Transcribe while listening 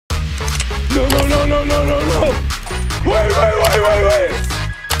No, no, no, no, no, no, no! Wait!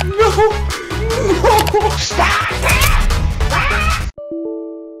 No! No! Stop!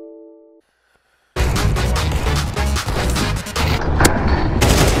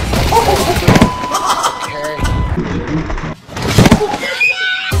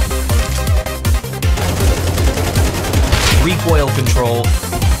 Recoil control.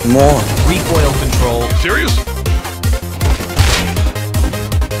 More. Recoil control. Serious?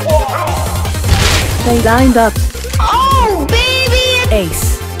 They lined up. Oh, baby!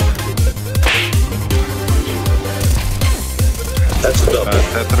 Ace. That's a double.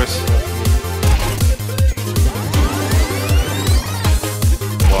 Tetris.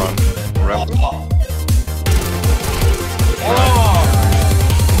 One. Ramp.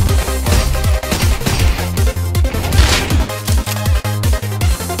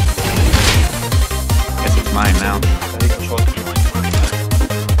 Guess it's mine now.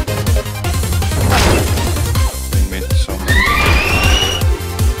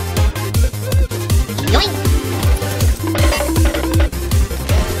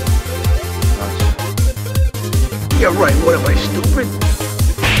 Yeah, right. What am I, stupid?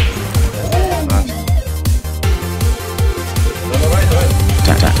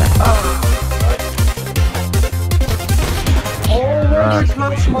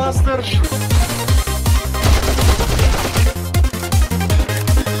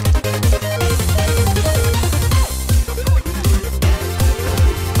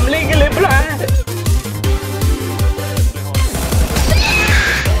 I'm legally blind!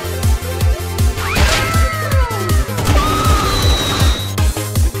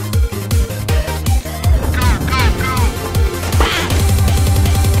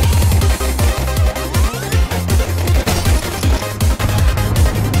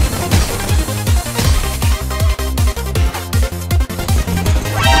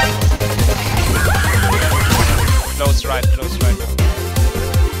 Close right.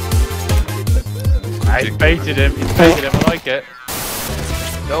 I baited him, I like it.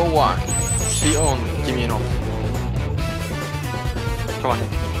 No one. Be on. Give me an off. Come on.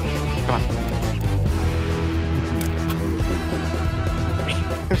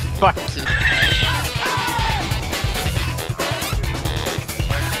 Fuck you.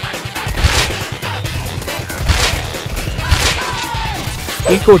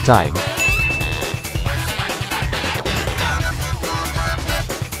 Eco time.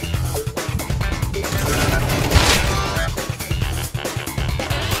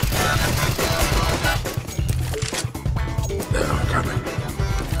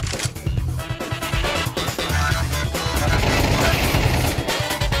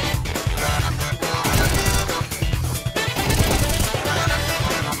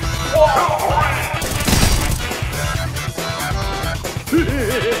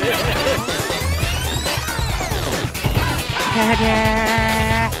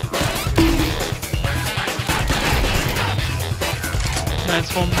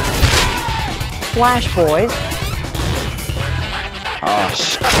 Transform. Flash boys. Oh,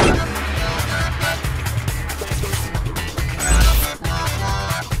 shit.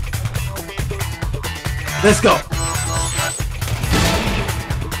 Let's go.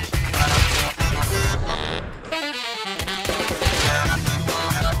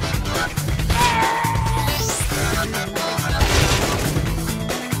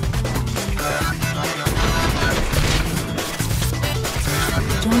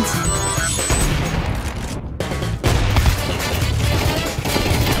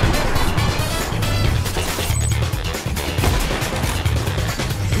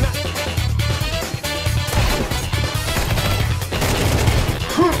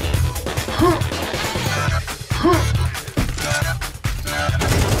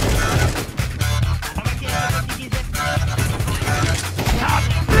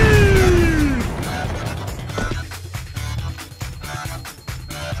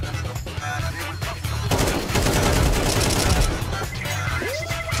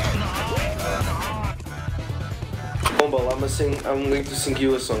 I'm going to sing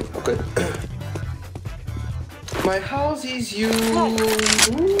you a song, okay? My house is you.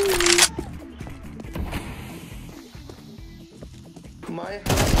 My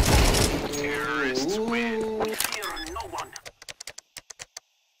house. Terrorists win. Fear no one.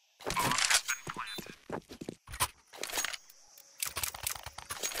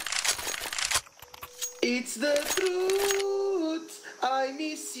 It's the truth. I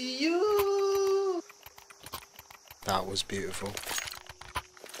miss you. That was beautiful.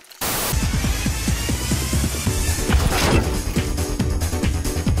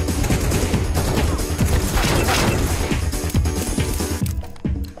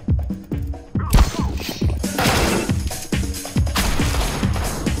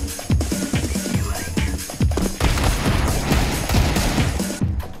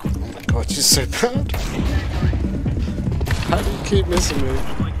 You're so bad. How do you keep missing me?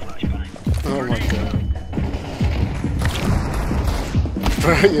 Oh my god.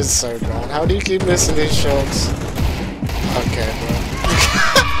 Bro, you're so bad. How do you keep missing these shots? Okay, bro.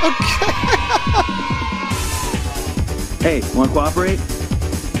 Hey, wanna cooperate?